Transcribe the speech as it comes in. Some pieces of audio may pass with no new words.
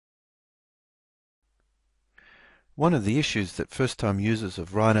One of the issues that first-time users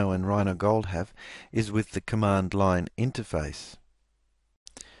of Rhino and RhinoGold have is with the command line interface.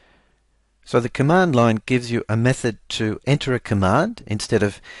 So the command line gives you a method to enter a command instead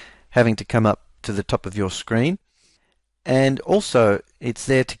of having to come up to the top of your screen. And also it's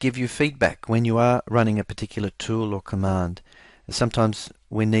there to give you feedback when you are running a particular tool or command. Sometimes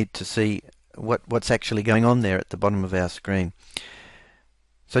we need to see what's actually going on there at the bottom of our screen.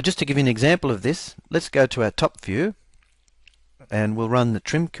 So just to give you an example of this, let's go to our top view and we'll run the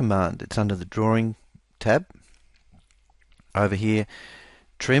trim command. It's under the drawing tab. Over here,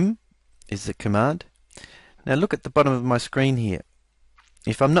 trim is the command. Now look at the bottom of my screen here.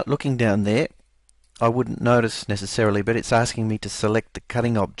 If I'm not looking down there, I wouldn't notice necessarily, but it's asking me to select the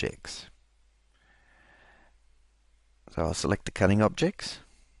cutting objects. So I'll select the cutting objects,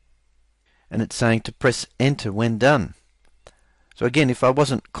 and it's saying to press enter when done. So again, if I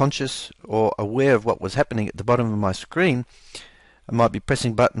wasn't conscious or aware of what was happening at the bottom of my screen, I might be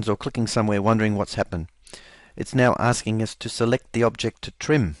pressing buttons or clicking somewhere wondering what's happened. It's now asking us to select the object to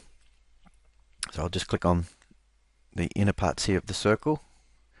trim. So I'll just click on the inner parts here of the circle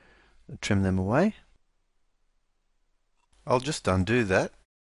and trim them away. I'll just undo that.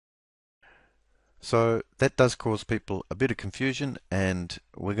 So that does cause people a bit of confusion, and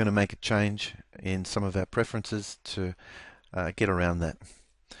we're going to make a change in some of our preferences to get around that.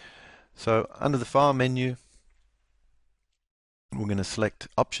 So under the File menu, we're going to select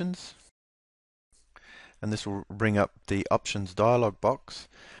Options, and this will bring up the Options dialog box.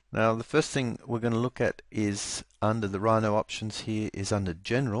 Now the first thing we're going to look at is under the Rhino options here is under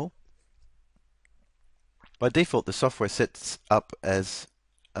General. By default the software sets up as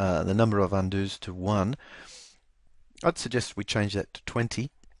the number of undos to 1. I'd suggest we change that to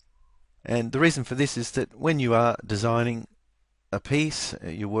 20. And the reason for this is that when you are designing a piece,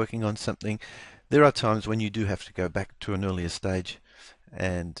 you're working on something, there are times when you do have to go back to an earlier stage,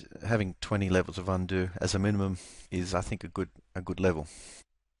 and having 20 levels of undo as a minimum is, I think, a good level.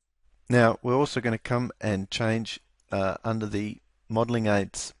 Now we're also going to come and change under the modeling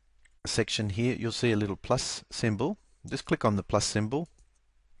aids section here. You'll see a little plus symbol. Just click on the plus symbol,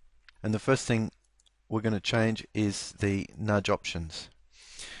 and the first thing we're going to change is the nudge options.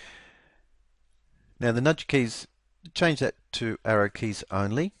 Now the nudge keys, change that to arrow keys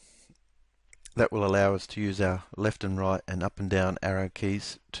only. That will allow us to use our left and right and up and down arrow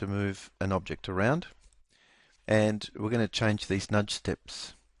keys to move an object around. And we're going to change these nudge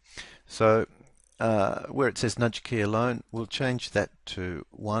steps. So where it says nudge key alone, we'll change that to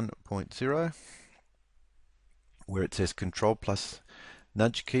 1.0. Where it says control plus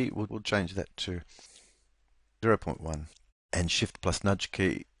nudge key, we'll change that to 0.1. And shift plus nudge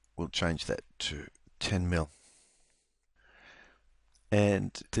key, we'll change that to 10 mil.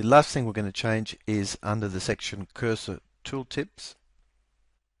 And the last thing we're going to change is under the section cursor tooltips.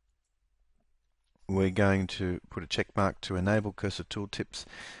 We're going to put a check mark to enable cursor tooltips,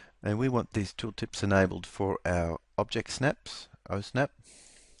 and we want these tooltips enabled for our object snaps, OSNAP,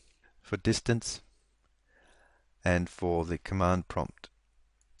 for distance, and for the command prompt,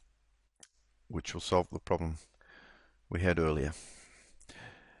 which will solve the problem we had earlier.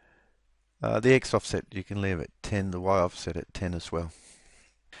 The X offset you can leave at 10, the Y offset at 10 as well.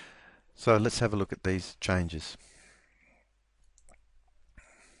 So let's have a look at these changes.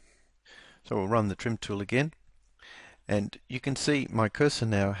 So we'll run the trim tool again, and you can see my cursor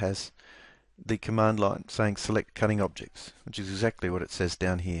now has the command line saying select cutting objects, which is exactly what it says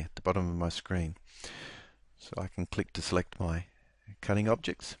down here at the bottom of my screen. So I can click to select my cutting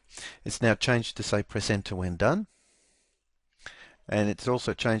objects. It's now changed to say press enter when done. And it's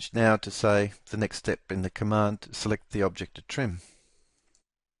also changed now to say the next step in the command, select the object to trim.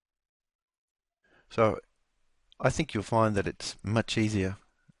 So I think you'll find that it's much easier.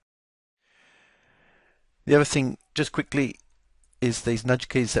 The other thing, just quickly, is these nudge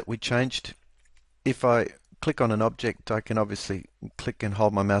keys that we changed. If I click on an object, I can obviously click and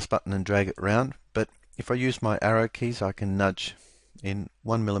hold my mouse button and drag it around, but if I use my arrow keys, I can nudge in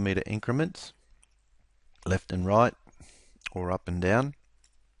 1mm increments, left and right, or up and down.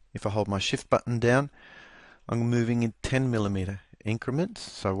 If I hold my shift button down, I'm moving in 10mm increments,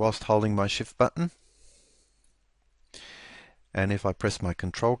 so whilst holding my shift button. And if I press my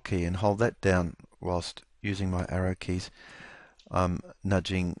control key and hold that down whilst using my arrow keys, I'm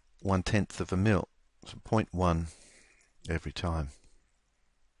nudging 1/10 of a mil, so 0.1 every time.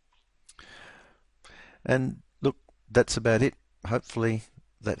 And look, that's about it. Hopefully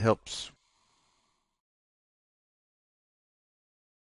that helps